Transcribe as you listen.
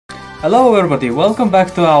Hello everybody, welcome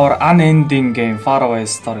back to our unending game, Faraway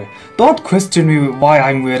Story. Don't question me why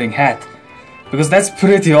I'm wearing hat, because that's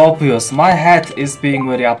pretty obvious. My hat is being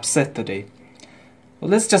very upset today. Well,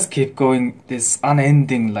 let's just keep going this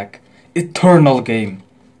unending, eternal game.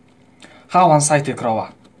 How unsightly,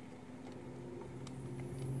 Crowa.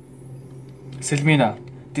 Silmina,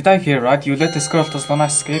 did I hear right? You let this girl to Slona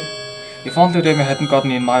escape? If only Remy hadn't gotten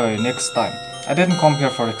in my way next time. I didn't come here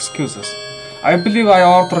for excuses. I believe I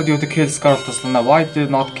ordered you to kill Scarletus Luna. Why did you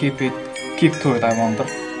not keep to it, I wonder?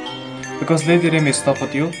 Because Lady Remy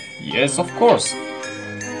stopped you? Yes, of course.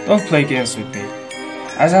 Don't play games with me.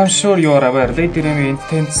 As I'm sure you are aware, Lady Remy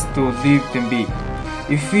intends to leave them be.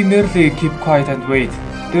 If we merely keep quiet and wait,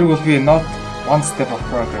 there will be not one step of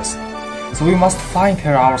progress. So we must find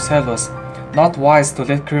her ourselves. Not wise to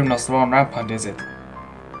let criminals run rampant, is it?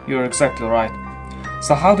 You're exactly right.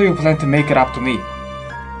 So how do you plan to make it up to me?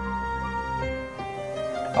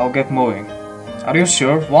 I'll get moving. Are you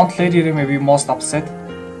sure? Won't Lady Remy be most upset?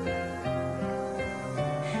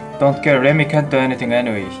 Don't care, Remy can't do anything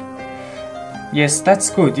anyway. Yes, that's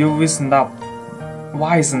good, you wisened up.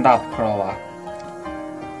 Wisened up, Crowa.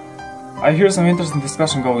 I hear some interesting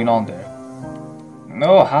discussion going on there.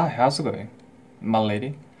 Oh, hi, how's it going, my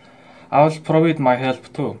lady? I will provide my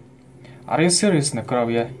help too. Are you serious,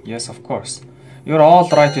 Necrovia? Yes, of course. You're all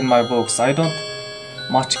right in my books. I don't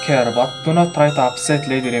much care, but do not try to upset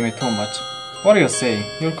Lady Remy too much. What are you saying?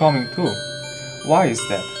 You're coming too. Why is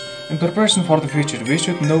that? In preparation for the future, we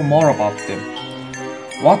should know more about them.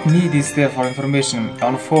 What need is there for information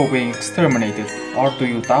on foe being exterminated, or do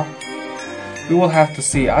you doubt? We will have to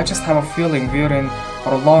see. I just have a feeling we're in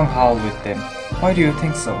for a long haul with them. Why do you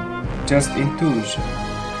think so? Just intuition.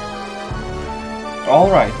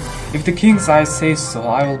 Alright, if the king's eye says so,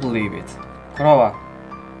 I will believe it. Crowa,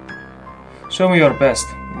 show me your best.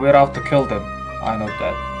 We're out to kill them. I know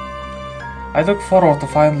that. I look forward to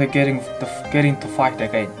finally getting to fight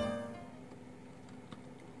again.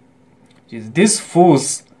 Jeez, these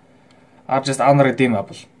fools are just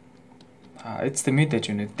unredeemable. It's the midday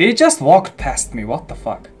unit. They just walked past me. What the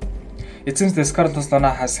fuck? It seems the Scarletus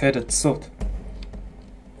Luna has headed south.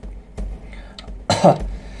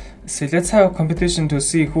 See, let's have a competition to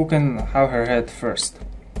see who can have her head first.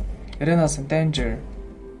 Irena's in danger.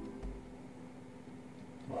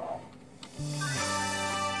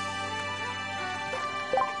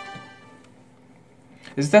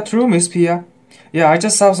 Is that true, Miss Pia? Yeah, I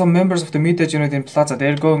just saw some members of the midday unit in Plaza.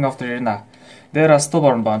 They're going after Irena. They're a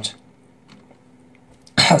stubborn bunch.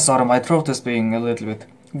 Sorry, my throat is being a little bit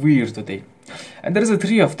weird today. And there's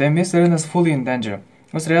three of them. Miss Irena's fully in danger.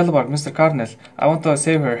 Mr. Elderberg, Mr. Cardinal, I want to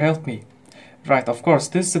save her. Help me. Right, of course.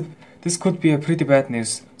 This could be a pretty bad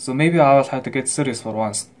news. So maybe I will have to get serious for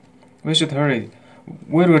once. We should hurry.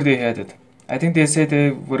 Where were they headed? I think they said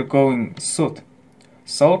they were going south.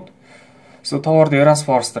 South? So toward the Iran's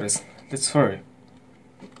fortress. Let's hurry.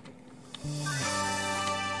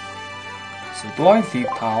 So do I leave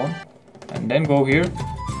town and then go here?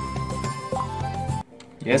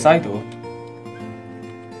 Yes, I do.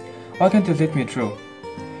 Why can't you let me through?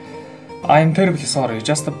 I am terribly sorry.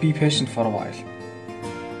 Just be patient for a while.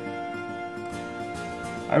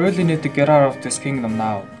 I really need to get out of this kingdom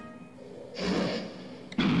now.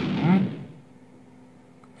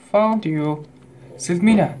 Found you.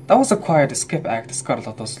 Silmina, that was a quiet escape act,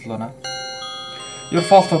 Scarletus Luna. Your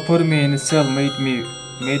fault for putting me in a cell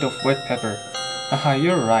made of wet pepper. Haha,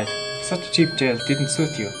 you're right. Such a cheap jail didn't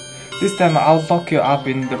suit you. This time I'll lock you up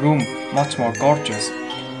in the room much more gorgeous.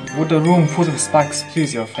 Would a room full of spikes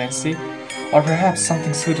please your fancy? Or perhaps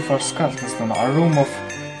something suited for Scarletus Luna, a room of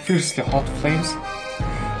fiercely hot flames?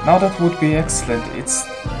 Now that would be excellent. It's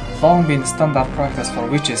long been standard practice for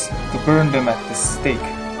witches to burn them at the stake.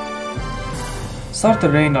 Start the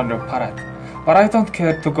rain on your parrot, but I don't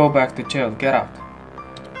care to go back to jail. Get out.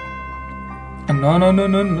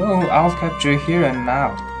 No, I'll capture you here and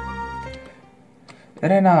now.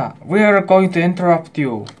 Irena, we are going to interrupt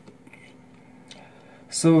you.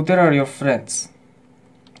 So there are your friends.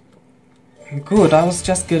 Good, I was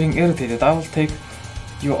just getting irritated. I will take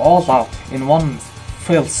you all out in one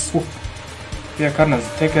fell swoop. Dear Colonel,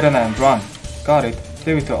 take Irena and run. Got it,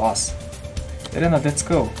 leave it to us. Irena, let's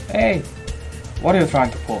go. Hey! What are you trying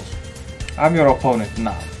to pull? I'm your opponent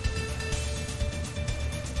now.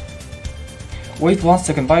 Wait 1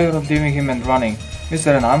 second, why are you leaving him and running? Miss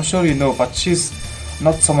Irena, I'm sure you know, but she's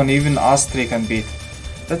not someone even us three can beat.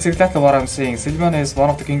 That's exactly what I'm saying. Silvana is one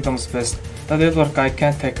of the kingdom's best. That elder guy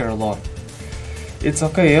can't take her alone. It's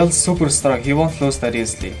okay, El's super strong, he won't lose that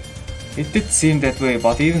easily. It did seem that way,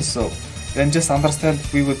 but even so, then just understand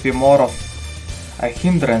we would be more of a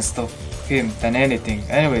hindrance to him than anything.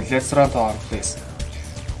 Anyway, let's run to our place.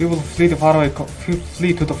 We will flee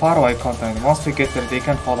to the faraway continent. Once we get there, they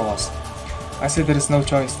can follow us. I say there is no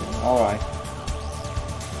choice then. Alright.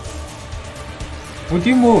 Would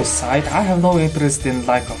you move aside? I have no interest in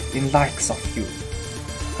likes of you.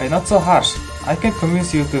 Hey, not so harsh. I can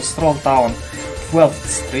convince you to stroll down 12th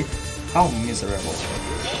Street. How miserable.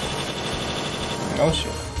 Oh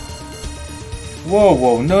shit.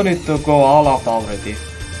 Whoa, no need to go all out already.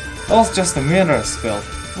 That was just a mineral spill.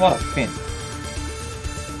 What a fin.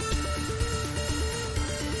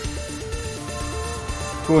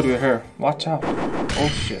 Good, we're here. Watch out.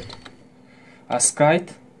 Oh shit. A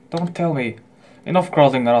skite? Don't tell me. Enough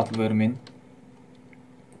crawling around, vermin.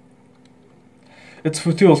 It's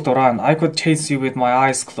futile to run. I could chase you with my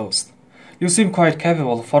eyes closed. You seem quite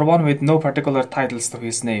capable for one with no particular titles to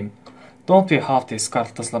his name. Don't be haughty,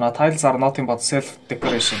 Skartaslana. Titles are nothing but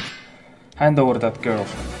self-decoration. Hand over that girl.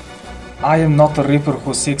 I am not a reaper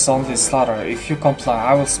who seeks only slaughter. If you comply,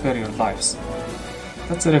 I will spare your lives.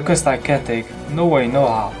 That's a request I can't take. No way, no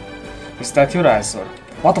how. Is that your answer?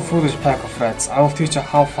 What a foolish pack of rats. I will teach you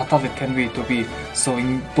how fatal it can be to be so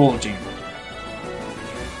indulging.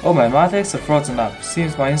 Oh man, my legs are frozen up.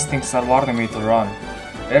 Seems my instincts are warning me to run.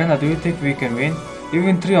 Erina, do you think we can win?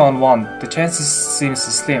 Even 3-on-1, the chances seems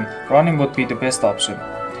slim. Running would be the best option.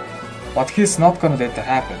 But he's not gonna let that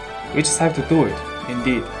happen. We just have to do it.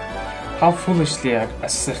 Indeed. How foolishly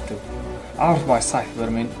assertive. Out of my sight,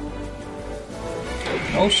 vermin.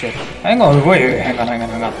 Oh shit. Hang on, wait,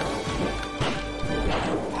 hang on.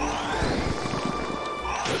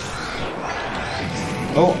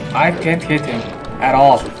 Oh, I can't hit him at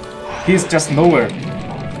all. He's just nowhere.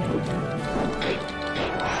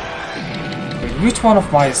 Which one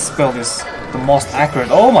of my spells is the most accurate?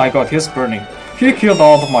 Oh my god, he's burning. He killed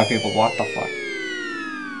all of my people, what the fuck.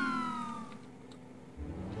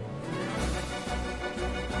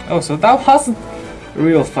 Oh, so that wasn't a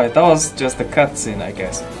real fight, that was just a cutscene, I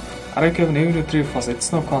guess. I reckon even with 3 of us,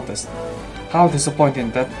 it's no contest. How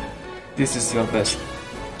disappointing that this is your best.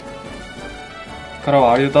 Karo,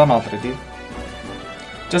 are you done already?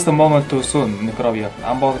 Just a moment too soon, Nikrovia.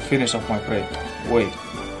 I'm about to finish off my prey. Wait.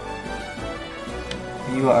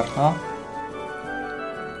 You are, huh?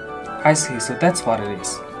 I see, so that's what it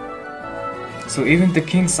is. So even the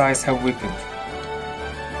king's eyes have weakened.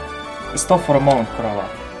 Stop for a moment, Kurava.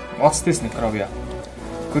 What's this, Nikrovia?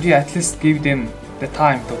 Could you at least give them the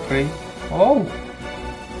time to pray? Oh!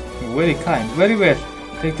 Very kind, very well.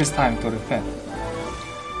 Take this time to repent.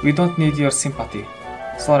 We don't need your sympathy.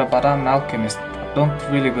 Sorry, but I'm an alchemist. I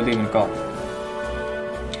don't really believe in God.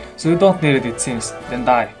 So you don't need it, it seems. Then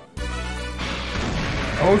die.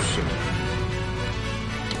 Oh shit.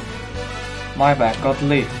 My bad, got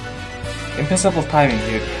late. Impossible timing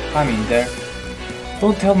here. Timing there.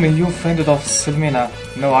 Don't tell me you fended off Silmina.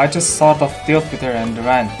 No, I just sort of dealt with her and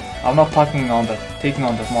ran. I'm not taking on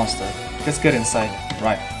that monster. Let's get inside.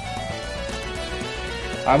 Right.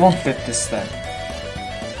 I won't let this stand.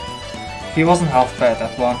 He wasn't half bad,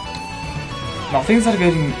 that one. Now things are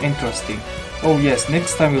getting interesting. Oh yes,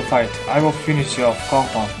 next time we'll fight, I will finish you off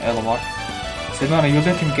compound, Elvar. Silmana, you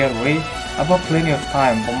let him get away? I've got plenty of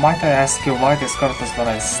time, but might I ask you why this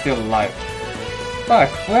Skartaslana is still alive? Fuck,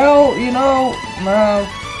 well, you know,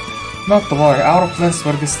 not to worry, our plans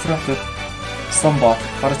were disrupted somewhat,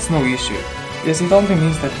 but it's no issue. Yes, it only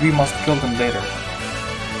means that we must kill them later.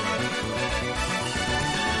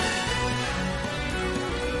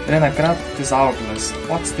 Then I grabbed this hourglass.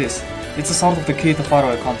 What's this? It's a sort of the key to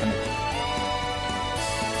Faraway continent.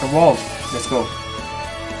 The wall. Let's go.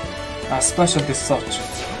 A special discharge.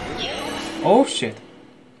 Oh shit.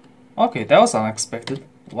 Okay, that was unexpected.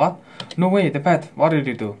 What? No way, the pet. What did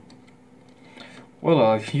you do?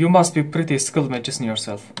 Well, you must be pretty skilled magician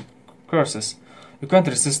yourself. Curses. You can't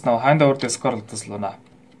resist now. Hand over this Skartaslana.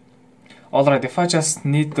 Alright, if I just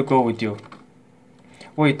need to go with you.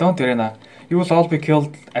 Wait, don't, Irina. You will all be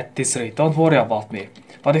killed at this rate. Don't worry about me.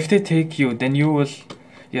 But if they take you, then you will...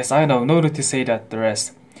 Yes, I know. No need to say that the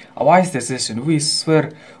rest. A wise decision. We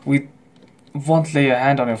swear we won't lay a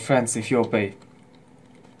hand on your friends if you obey.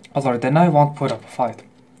 Alright, then I won't put up a fight.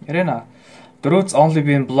 Irina, the route's only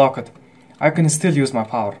been blocked. I can still use my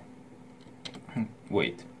power.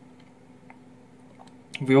 Wait.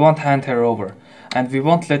 We won't hand her over. And we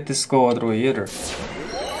won't let this go other way either.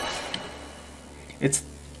 It's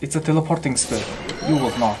a teleporting spell. You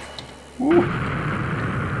will not. Woo.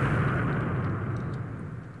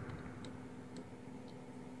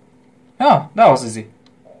 Ah, that was easy.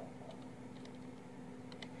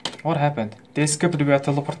 What happened? They escaped via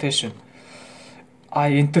teleportation.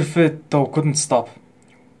 I interfered though couldn't stop.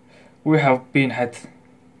 We have been hit.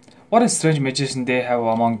 What a strange magician they have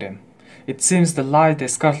among them. It seems the lie the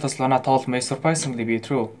Scarlet Luna told may surprisingly be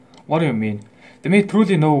true. What do you mean? They may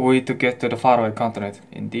truly know a way to get to the faraway continent.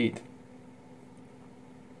 Indeed.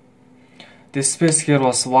 This space here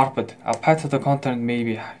was warped. A path to the continent may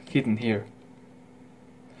be hidden here.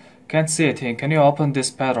 Can't see a thing. Can you open this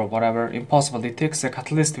path or whatever? Impossible. It takes a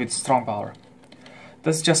catalyst with strong power.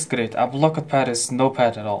 That's just great. A blocked path is no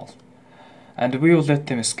path at all. And we will let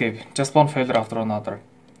them escape. Just one failure after another.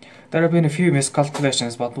 There have been a few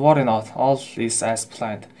miscalculations, but worry not. All is as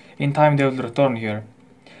planned. In time they will return here.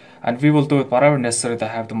 And we will do it whatever necessary to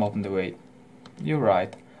have them open the way. You're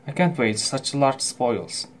right. I can't wait. Such large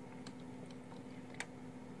spoils.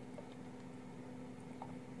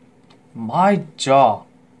 My jaw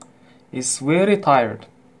is very tired.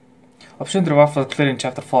 Option to reward for clear in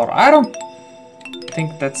chapter 4. I don't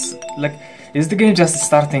think that's like, is the game just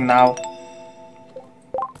starting now?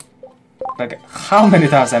 Like, how many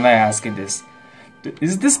times am I asking this?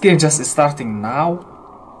 Is this game just starting now?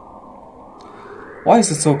 Why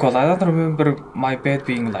is it so cold? I don't remember my bed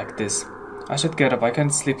being like this. I should get up. I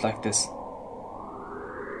can't sleep like this.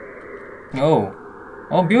 Oh.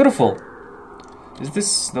 Oh, beautiful. Is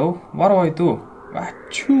this snow? What do I do?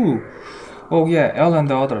 Achoo! Oh yeah, Elle and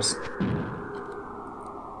the others.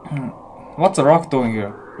 What's the rock doing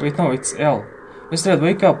here? Wait, no, it's Elle. Mr. Ed,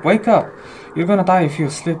 wake up, wake up! You're gonna die if you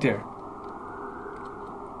sleep there.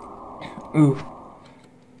 Ooh.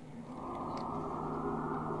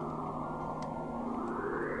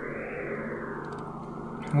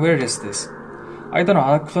 Where is this? I don't know,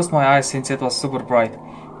 I closed my eyes since it was super bright.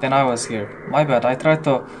 Then I was here. My bad, I tried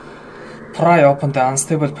to pry open the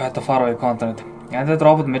unstable path to faraway continent. And that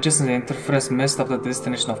robot magician's interference messed up the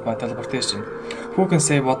destination of my teleportation. Who can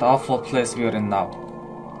say what awful place we are in now?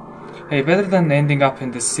 Hey, better than ending up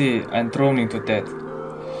in the sea and drowning to death.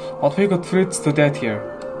 But we could freeze to death here.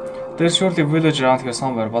 There's surely a village around here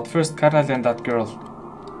somewhere, but first Colonel and that girl.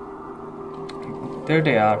 There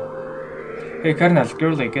they are. Hey Colonel,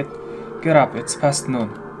 girlie, get up, it's past noon.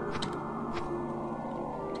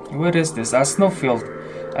 Where is this? A snowfield.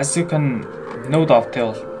 As you can no doubt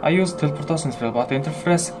tell, I used teleportation spell, but the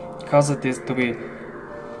interference caused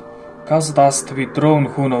us to be drawn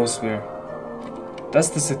who knows where. That's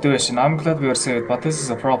the situation. I'm glad we were saved, but this is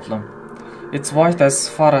a problem. It's white as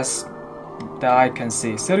far as the eye can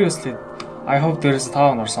see. Seriously, I hope there is a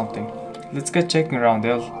town or something. Let's get checking around.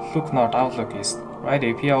 They'll look north, I'll look east. Right,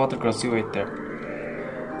 AP, other girls, you wait there.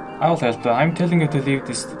 I'll help you. I'm telling you to leave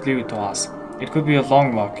it to us. It could be a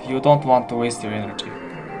long walk. You don't want to waste your energy.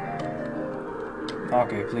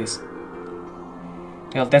 Okay, please.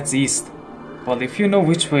 Well, that's east. Well, if you know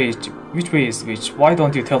which way is which, why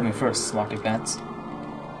don't you tell me first, smarty pants?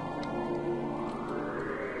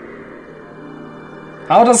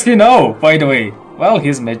 How does he know, by the way? Well,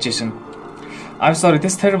 he's a magician. I'm sorry,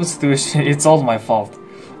 this terrible situation, it's all my fault.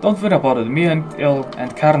 Don't worry about it. Me and Elle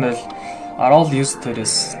and Colonel are all used to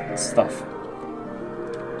this stuff.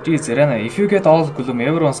 Geez, Irene, if you get all gloomy,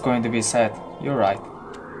 everyone's going to be sad. You're right.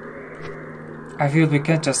 I feel we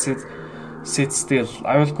can't just sit still.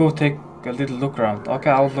 I will go take a little look around. Okay,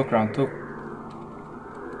 I'll look around too.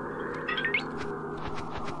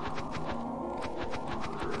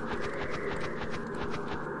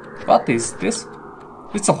 What is this?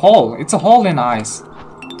 It's a hole. It's a hole in ice.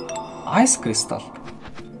 Ice crystal.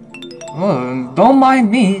 Oh, don't mind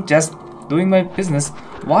me, just doing my business.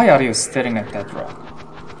 Why are you staring at that rock?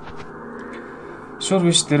 Sure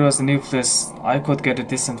wish there was a new place I could get a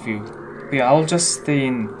decent view. Yeah, I will just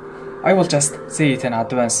say it in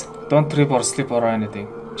advance. Don't trip or slip or anything.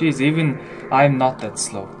 Jeez, even I'm not that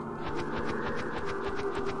slow.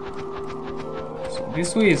 So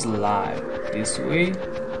this way is live. This way.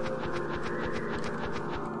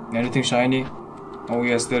 Anything shiny? Oh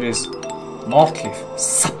yes, there is. Northcliff.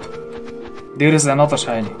 Sup. There is another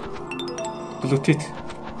shiny. Blue teeth.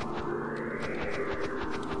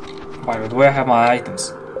 By the way, I have my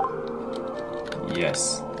items.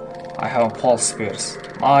 Yes. I have pulse spears.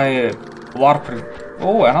 My warp.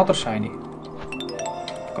 Oh, another shiny.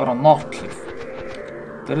 Got a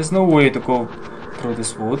Northcliff. There is no way to go through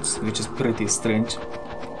these woods, which is pretty strange.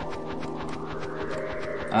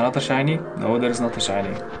 Another shiny? No, there is not a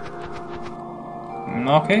shiny.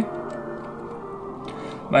 Okay.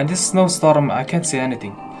 But in this snowstorm, I can't see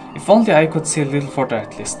anything. If only I could see a little further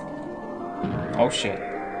at least. Oh shit.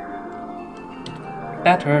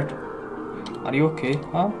 That hurt. Are you okay,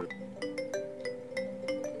 huh?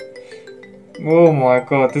 Oh my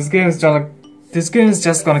god, this game is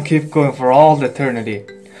just gonna keep going for all the eternity.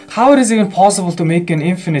 How it is even possible to make an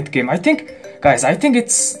infinite game? I think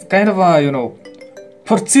it's kind of a,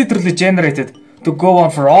 procedurally generated to go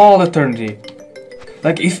on for all eternity.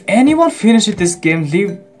 Like, if anyone finishes this game,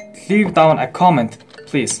 leave down a comment,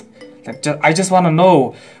 please. Like, I just want to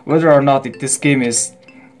know whether or not this game is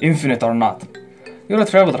infinite or not. You're a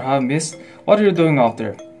traveler, huh, miss? What are you doing out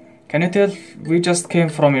there? Can you tell we just came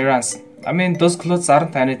from Iran? I mean, those clothes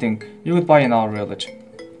aren't anything you could buy in our village.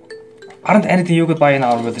 Aren't anything you could buy in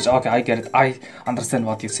our village. Okay, I get it. I understand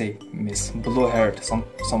what you say, miss. Blue-haired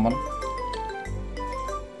someone.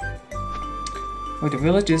 Wait, the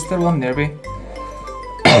village, is there one nearby?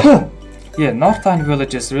 Yeah, Northtown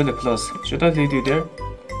village is really close. Should I lead you there?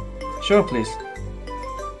 Sure, please.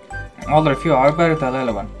 Alright, if you are better tell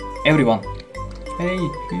everyone. Hey,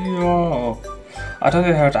 yo. I thought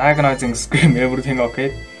I heard agonizing scream. Everything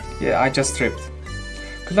okay? Yeah, I just tripped.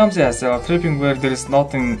 Clumsy as they are tripping where there is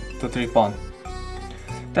nothing to trip on.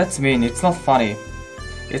 That's mean, it's not funny.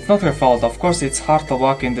 It's not your fault. Of course, it's hard to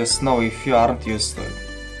walk in the snow if you aren't used to it.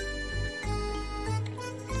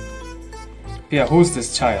 Yeah, who's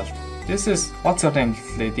this child? This is... what's your name,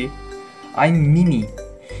 lady? I'm Mimi.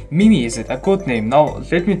 Mimi, is it? A good name. Now,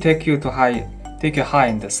 let me take you high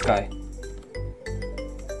in the sky.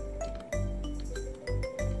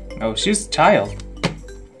 Oh, she's a child.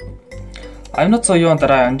 I'm not so young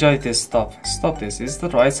that I enjoy this stuff. Stop this. Is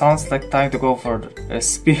that right? Sounds like time to go for a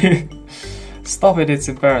spin. Stop it, it's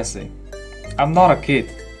embarrassing. I'm not a kid.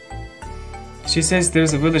 She says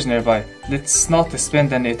there's a village nearby. Let's not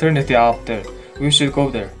spend an eternity out there. We should go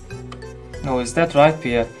there. No, is that right,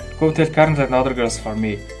 Pia? Go tell Karen and other girls for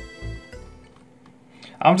me.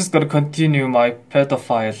 I'm just gonna continue my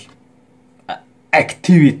pedophile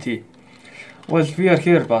activity. Well, we are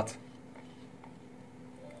here, but...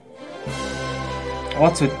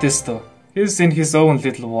 what's with this though? He's in his own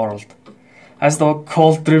little world. Has the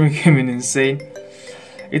cold driven him insane?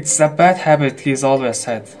 It's a bad habit he's always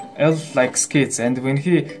had. Elf likes kids, and when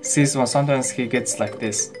he sees one, sometimes he gets like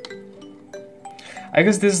this. I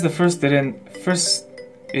guess this is the first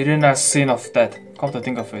Irina scene of that, come to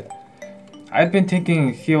think of it. I'd been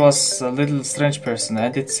thinking he was a little strange person,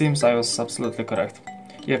 and it seems I was absolutely correct.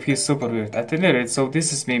 Yep, he's super weird. At any rate, so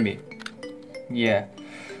this is Mimi. Yeah,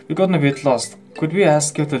 we got a bit lost. Could we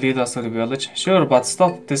ask you to lead us to the village? Sure, but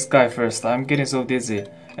stop this guy first. I'm getting so dizzy.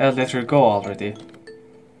 I'll let her go already.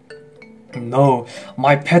 No,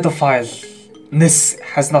 my pedophileness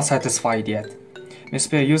has not satisfied yet. Miss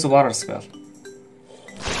Pia, use a water spell.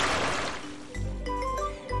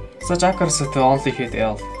 Such accuracy to only hit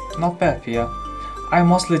elf. Not bad, Pia. I'm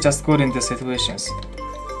mostly just good in these situations.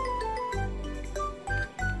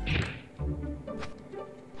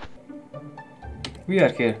 We are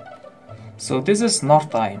here. So this is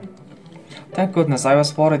Northtown. Thank goodness, I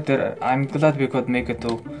was worried there. I'm glad we could make it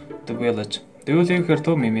to the village. Do you live here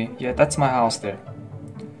too, Mimi? Yeah, that's my house there.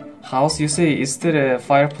 House, you say? Is there a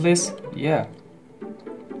fireplace? Yeah.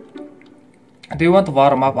 Do you want to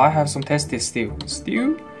warm up? I have some tasty stew.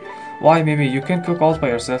 Stew? Why, Mimi, you can cook all by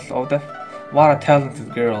yourself. Oh, what a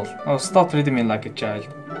talented girl. Oh, stop treating me like a child.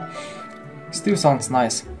 Stew sounds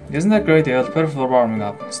nice. Isn't that great, Ale? Perfect for warming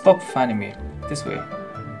up. Stop fanning me. This way.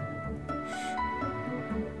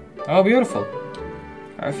 Oh, beautiful.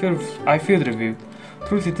 I feel reviewed.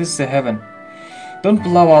 Truly, this is a heaven. Don't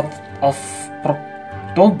blow it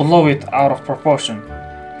out of proportion.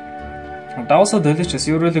 That was so delicious.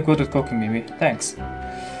 You're really good at cooking, Mimi. Thanks.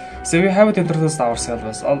 So we haven't introduced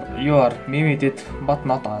ourselves. You are. Mimi did, but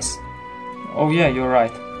not us. Oh yeah, you're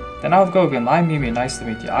right. Then I'll go again. I'm Mimi. Nice to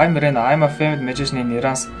meet you. I'm Rena. I'm a famous magician in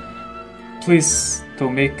Iran. Pleased to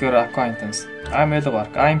make your acquaintance. I'm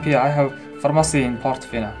Edward. I'm Pia. I have pharmacy in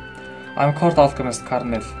Portofino. I'm court alchemist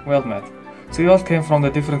Carnel. Well met. So you all came from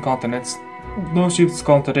the different continents. No ships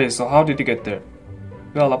come today, so how did you get there?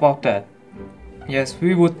 Well, about that. Yes,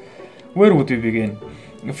 where would we begin?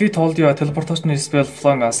 If we told you a teleportation spell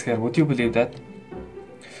flung us here, would you believe that?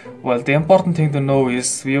 Well, the important thing to know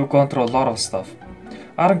is we've gone through a lot of stuff.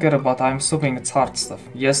 I don't get it, but I'm assuming it's hard stuff.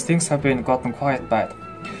 Yes, things have gotten quite bad.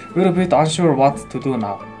 We're a bit unsure what to do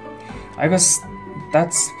now. I guess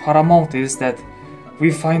that's paramount is that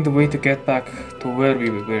we find a way to get back to where we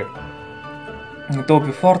were. Though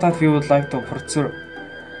before that we would like to pursue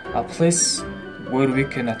a place where we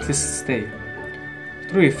can at least stay.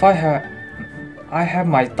 True, if I have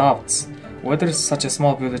my doubts whether such a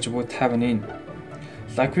small village would have an inn.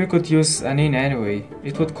 Like we could use an inn anyway,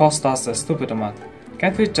 it would cost us a stupid amount.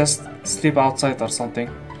 Can't we just sleep outside or something?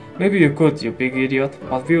 Maybe you could, you big idiot,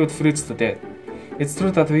 but we would freeze to death. It's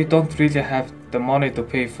true that we don't really have the money to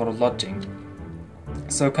pay for lodging.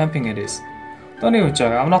 So camping it is. Don't even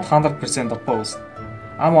joke, I'm not 100% opposed.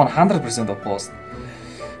 I'm 100% opposed.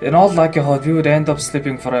 In all likelihood, we would end up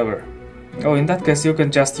sleeping forever. Oh, in that case, you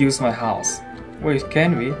can just use my house. Wait,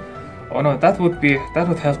 can we? Oh no, that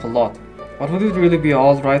would help a lot. But would it really be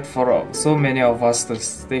alright for so many of us to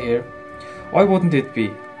stay here? Why wouldn't it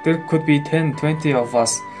be? There could be 10, 20 of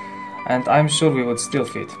us, and I'm sure we would still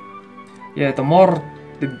fit. Yeah, the more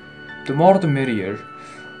the merrier.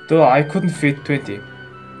 Though I couldn't fit 20.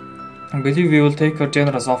 I believe we will take her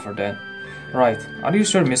generous offer then. Right. Are you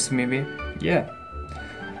sure, Miss Mimi? Yeah.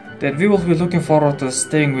 Then we will be looking forward to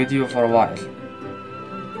staying with you for a while.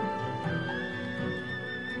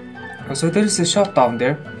 So there is a shop down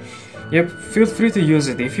there. Yep, feel free to use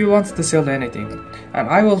it if you want to sell anything. And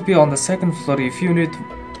I will be on the second floor if you need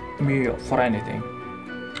me for anything.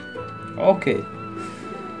 Okay.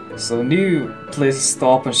 So new places to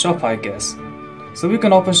open shop, I guess. So we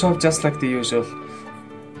can open shop just like the usual.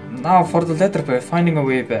 Now for the letter by finding a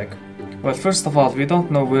way back. Well, first of all, we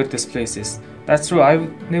don't know where this place is. That's true,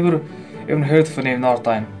 I've never even heard of the name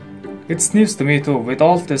Nortine. It's news to me too, with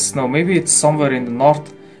all this snow. Maybe it's somewhere in the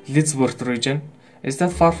North Lidsworth region. Is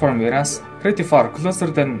that far from Miras? Pretty far, closer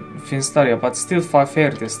than Finstaria, but still far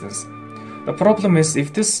fair distance. The problem is,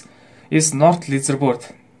 if this is North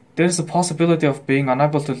Lidsworth, there is a possibility of being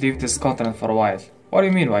unable to leave this continent for a while. What do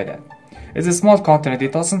you mean by that? It's a small continent,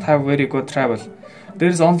 it doesn't have very good travel. There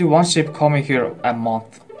is only one ship coming here a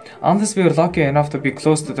month. Unless we are lucky enough to be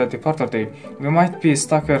close to the departure day, we might be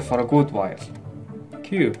stuck here for a good while.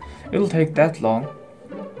 Q. It'll take that long.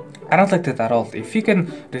 I don't like that at all. If we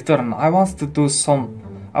can return, I want to do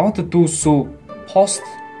so post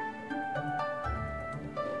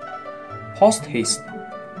haste.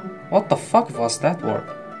 What the fuck was that word?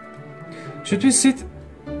 Should we sit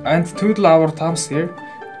and twiddle our thumbs here?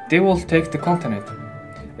 They will take the continent.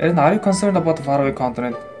 And are you concerned about the faraway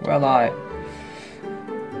continent? Well,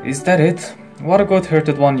 Is that it? What a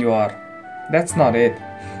good-hearted one you are. That's not it.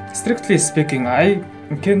 Strictly speaking, I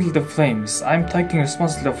kindled the flames. I'm taking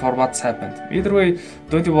responsibility for what's happened. Either way,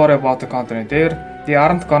 don't you worry about the continent. They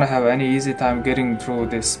aren't gonna have any easy time getting through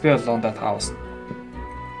this spell on that house.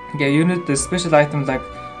 Yeah, you need a special item like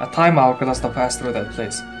a time hourglass to pass through that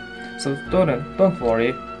place. So don't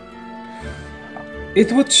worry.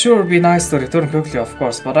 It would sure be nice to return quickly, of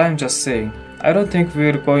course, but I'm just saying. I don't think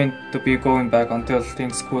we're going to be going back until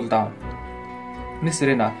things cool down. Miss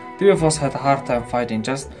Irina, three of us had a hard time fighting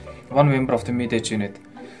just one member of the immediate unit.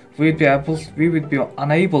 We would be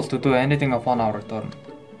unable to do anything upon our return.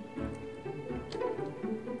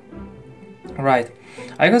 Right,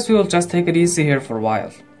 I guess we will just take it easy here for a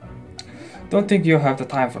while. Don't think you have the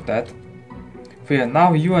time for that. Well,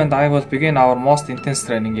 now you and I will begin our most intense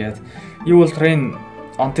training yet. You will train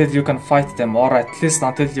until you can fight them, or at least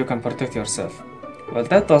until you can protect yourself. Well,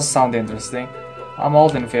 that does sound interesting. I'm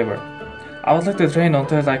all in favor. I would like to train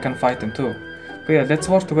until I can fight them too. But yeah, let's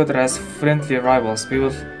work together as friendly rivals. We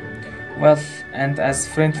will... well, and as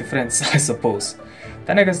friendly friends, I suppose.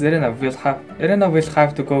 Then I guess Irina will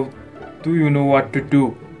have to go. Do you know what to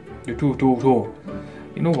do? You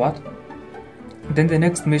know what? Then the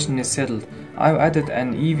next mission is settled. I've added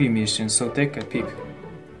an EV mission, so take a peek.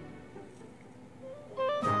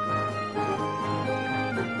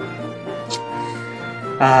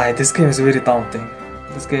 This game is very daunting.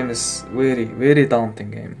 This game is very, very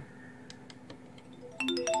daunting game.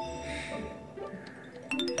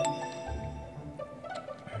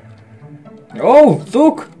 Oh,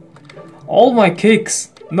 look! All my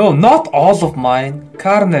cakes. No, not all of mine.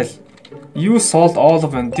 Carnel, you sold all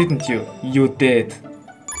of them, didn't you? You did.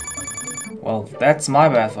 Well, that's my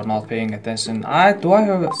bad for not paying attention. Do I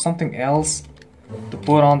have something else to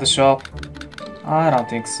put on the shop? I don't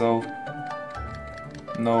think so.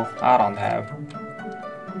 No, I don't have.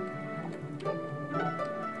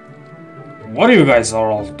 What are you guys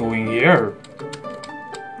all doing here?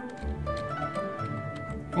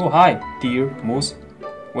 Oh, hi, deer, moose.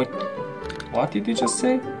 Wait, what did you just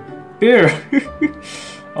say? Bear!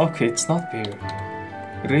 Okay, it's not bear.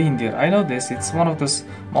 Reindeer, I know this, it's one of those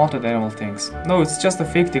mounted animal things. No, it's just a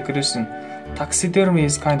fake decoration. Taxidermy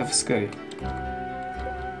is kind of scary.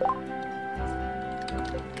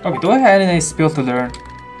 Okay, do I have any skill to learn?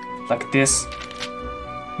 Like this.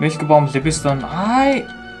 Milk Bomb Libiston.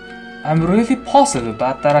 I'm really positive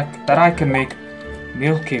that I can make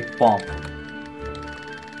Milky Bomb.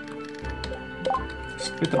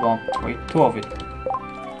 Splitter Bomb. Wait, two of it.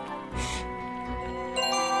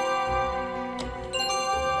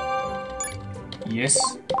 Yes.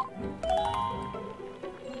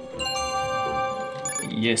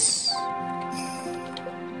 Yes.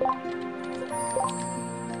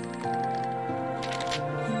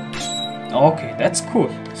 Okay, that's cool.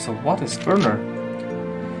 So what is burner?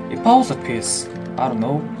 A powder piece. I don't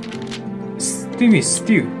know. Steamy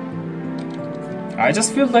stew. I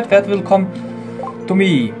just feel like that will come to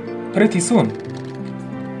me pretty soon.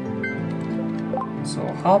 So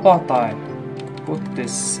how about I put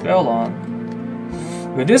this spell on?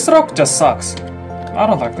 But this rock just sucks. I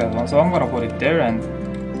don't like that one, so I'm gonna put it there. And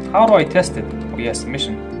how do I test it? Oh yes,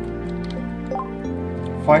 mission.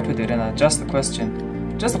 Fight with Irina, just a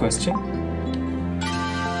question. Just a question.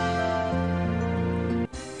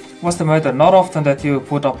 What's the matter? Not often that you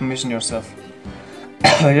put up a mission yourself.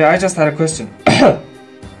 Yeah, I just had a question.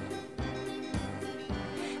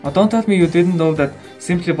 But don't tell me you didn't know that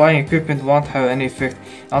simply buying equipment won't have any effect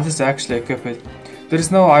unless you actually equip it. There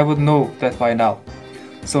is no I would know that by now.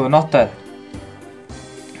 So not that.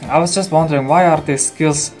 I was just wondering, why are there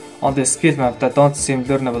skills on the skill map that don't seem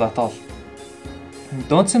learnable at all?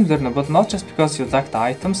 Don't seem learnable not just because you lack the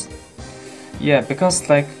items. Yeah, because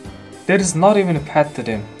like there is not even a path to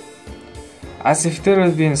them. As if there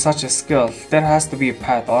would be such a skill, there has to be a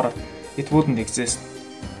path or it wouldn't exist.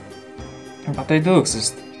 But they do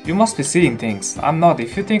exist. You must be seeing things. I'm not.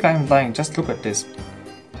 If you think I'm lying, just look at this.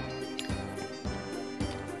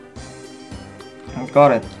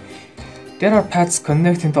 Got it. There are paths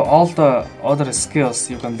connecting to all the other skills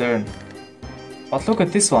you can learn. But look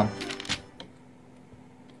at this one.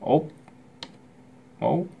 Oh.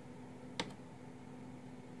 Oh.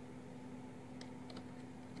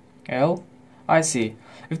 L. I see.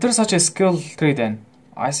 If there's such a skill tree then.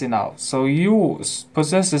 I see now. So you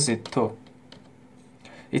possesses it too.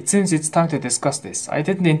 It seems it's time to discuss this. I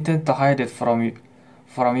didn't intend to hide it from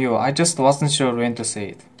you. I just wasn't sure when to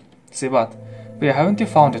say it. See what? Wait, haven't you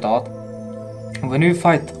found it out? When we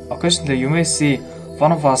fight, occasionally you may see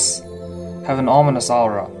one of us have an ominous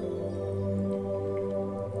aura.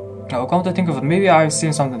 Now, come to think of it, maybe I've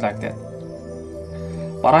seen something like that.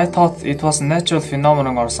 But I thought it was a natural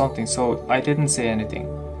phenomenon or something, so I didn't say anything.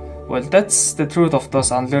 Well, that's the truth of those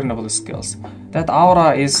unlearnable skills. That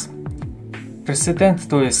aura is precedent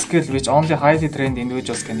to a skill which only highly trained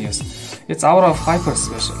individuals can use. It's aura of hyper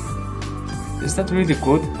special. Is that really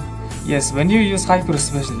good? Yes, when you use hyper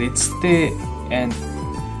special, it's the end.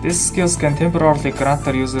 These skills can temporarily grant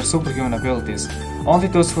their user superhuman abilities. Only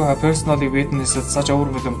those who have personally witnessed such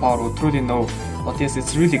overwhelming power would truly know, but yes,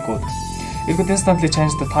 it's really good. It could instantly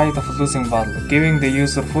change the tide of a losing battle, giving the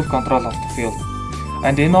user full control of the field.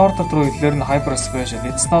 And in order to learn hyper special,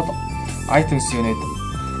 it's not items you need.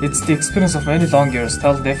 It's the experience of many long years,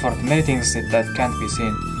 talent, effort, many things that can't be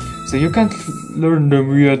seen. So you can't learn them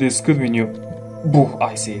via the skill menu. Boo,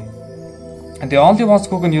 I see. And the only ones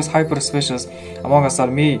who can use hyper specials among us are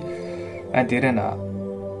me and Irina.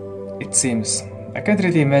 It seems. I can't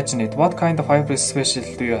really imagine it. What kind of hyper special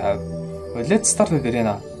do you have? Well, let's start with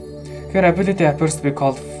Irina. Her ability appears to be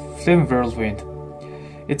called Flame Whirlwind.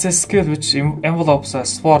 It's a skill which envelopes a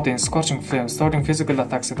sword in scorching flames, storing physical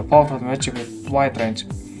attacks into powerful magic with wide range.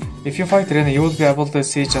 If you fight Irina, you will be able to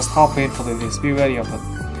see just how painful it is. Be wary of it.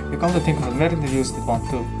 You come to think of it, Meredith used it one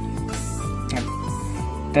too. And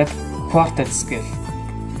that quartet skill.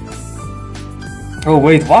 Oh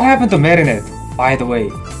wait, what happened to Marinette? By the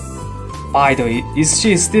way, is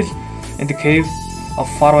she still in the cave of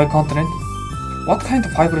Faraway continent? What kind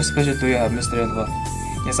of hyper special do you have, Mr. Elva?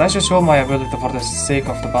 Yes, I should show my ability for the sake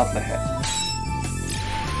of the battle ahead.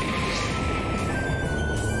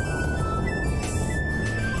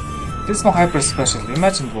 This is my hyper special,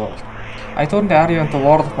 imagined world. I turned the area into a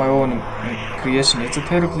world of my own creation. It's a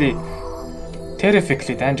terrifically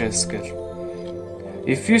dangerous skill.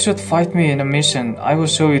 If you should fight me in a mission, I will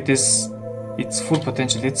show you its full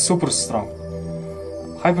potential. It's super strong.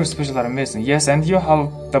 Hyper special are amazing. Yes, and you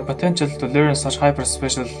have the potential to learn such hyper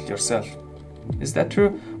special yourself. Is that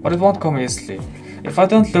true? But it won't come easily. If I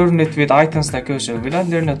don't learn it with items like usual, will I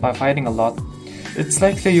learn it by fighting a lot? It's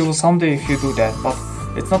likely you will someday if you do that, but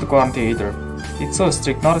it's not a guarantee either. It's so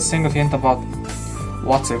strict, not a single hint about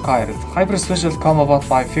what's required. Hyper special come about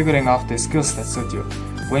by figuring out the skills that suit you.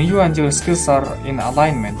 When you and your skills are in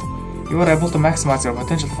alignment, you are able to maximize your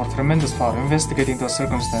potential for tremendous power. Investigating those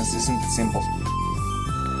circumstances isn't simple.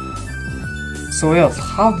 So Elf,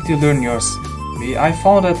 how did you learn yours? Me, I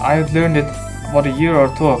found that I had learned it about a year or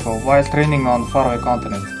two ago while training on Faraway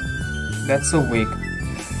continent. That's so weak.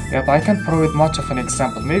 Yep, I can't provide much of an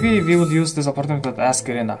example. Maybe we will use this opportunity to ask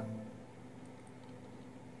Irina.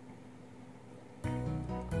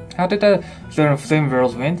 How did I learn Flame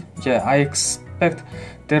Whirlwind? Yeah, I expect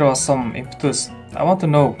there was some impetus. I want to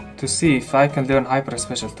know, to see if I can learn hyper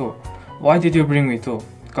special too. Why did you bring me too?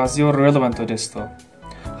 Because you're relevant to this too.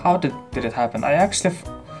 How did it happen? I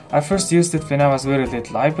first used it when I was very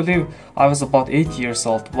little. I believe I was about 8 years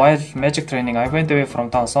old. While magic training, I went away from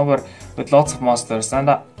town somewhere with lots of monsters, and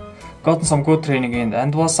gotten some good training in,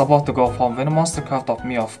 and was about to go home when a monster caught up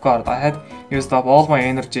me off guard. I had used up all my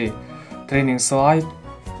energy training, so I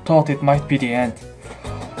thought it might be the end.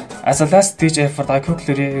 As a last-ditch effort, I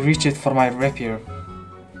quickly reached for my rapier.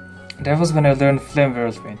 That was when I learned Flame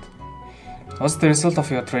Whirlwind. Was it the result of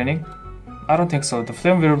your training? I don't think so. The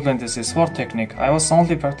Flame Whirlwind is a sword technique. I was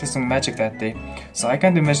only practicing magic that day, so I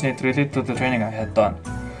can't imagine it related to the training I had done.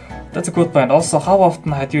 That's a good point. Also, how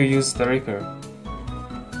often had you used the rapier?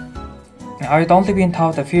 I had only been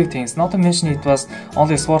taught a few things, not to mention it was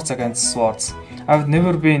only swords against swords. I had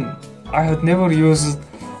never used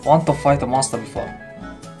one to fight a monster before.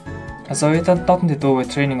 So it had nothing to do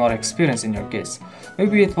with training or experience in your case.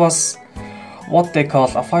 Maybe it was what they call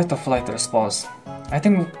a fight or flight response. I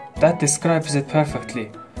think that describes it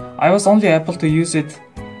perfectly. I was only able to use it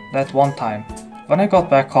that one time. When I got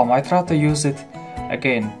back home, I tried to use it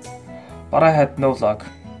again, but I had no luck.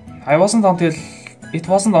 It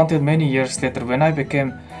wasn't until many years later when I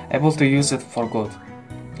became able to use it for good.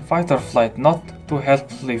 Fight or flight, not to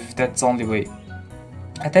help live, that's the only way.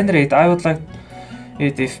 At any rate, I would like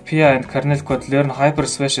it if Pia and Colonel could learn hyper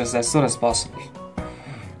specials as soon as possible.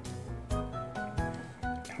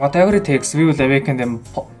 Whatever it takes, we will awaken them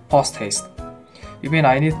post haste. You mean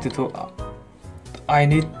I need to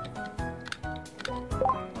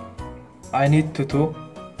do?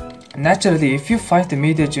 Naturally, if you fight the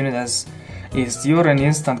immediate unit as is, you're an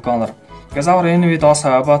instant goner. Because our enemy does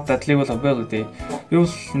have about that level of ability, we will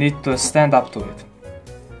need to stand up to it.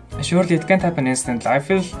 Surely it can't happen instantly. I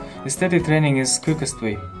feel steady training is quickest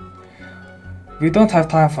way. We don't have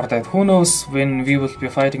time for that. Who knows when we will be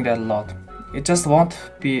fighting that a lot. It just won't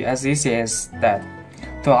be as easy as that.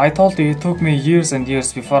 Though I told you it took me years and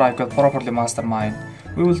years before I could properly master mine.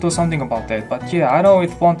 We will do something about that. But yeah, I know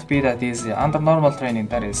it won't be that easy. Under normal training,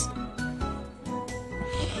 that is.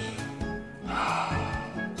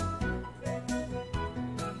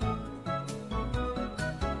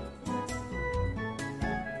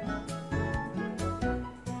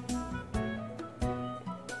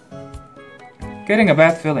 Getting a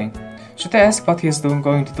bad feeling. Should I ask what he is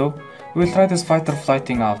going to do? We will try this fight or flight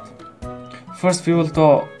thing out. First we will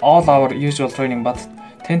do all our usual training, but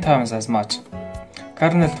 10 times as much.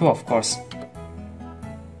 Colonel too, of course.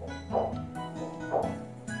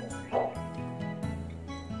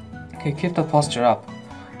 Okay, keep that posture up.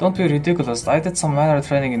 Don't be ridiculous. I did some minor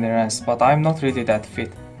training in the ranks, but I'm not really that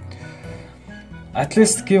fit. At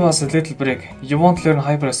least give us a little break. You won't learn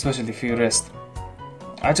hyper especially if you rest.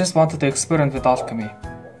 I just wanted to experiment with alchemy.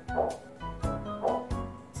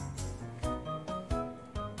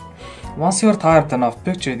 Once you're tired enough,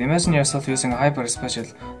 picture it, imagine yourself using a hyper special.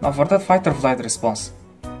 Now for that fight or flight response.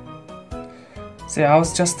 See, I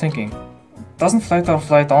was just thinking. Doesn't fight or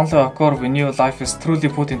flight only occur when your life is truly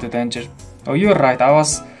put into danger? Oh, you're right,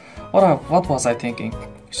 what was I thinking?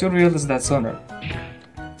 Should realize that sooner.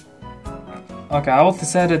 Okay, I will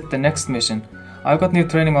decide at the next mission. I got new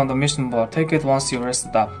training on the mission board. Take it once you're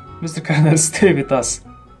rested up. Mr. Colonel, stay with us.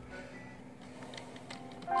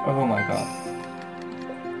 Oh my god.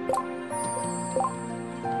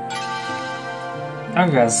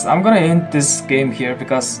 Okay guys, I'm gonna end this game here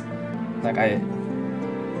because like I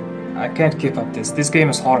can't keep up this. This game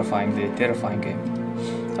is horrifyingly terrifying game.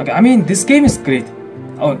 Okay, I mean this game is great.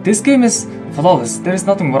 Oh, this game is flawless. There is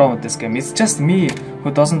nothing wrong with this game. It's just me who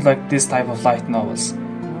doesn't like this type of light novels.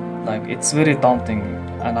 Like, it's very daunting,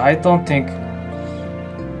 and I don't think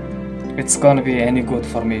it's gonna be any good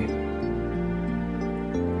for me.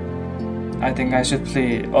 I think I should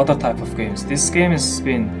play other type of games. This game has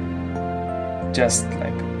been just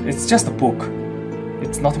like, it's just a book.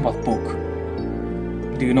 It's nothing but book.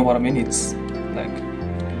 Do you know what I mean? It's like,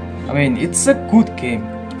 I mean, it's a good game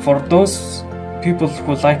for those people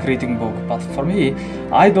who like reading book, but for me,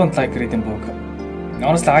 I don't like reading book.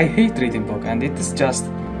 Honestly, I hate reading book, and it is just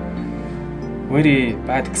very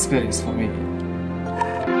bad experience for me.